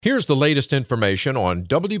Here's the latest information on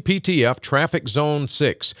WPTF Traffic Zone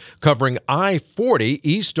 6, covering I-40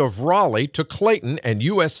 east of Raleigh to Clayton and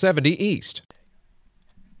US 70 east.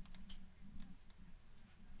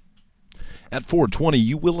 At 420,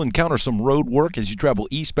 you will encounter some road work as you travel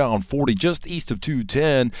eastbound 40 just east of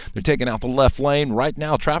 210. They're taking out the left lane. Right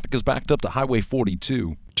now, traffic is backed up to Highway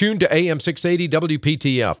 42. Tune to AM 680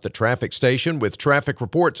 WPTF, the traffic station with traffic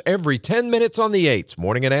reports every 10 minutes on the 8s,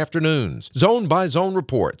 morning and afternoons. Zone-by-zone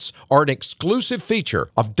reports are an exclusive feature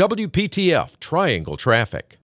of WPTF Triangle Traffic.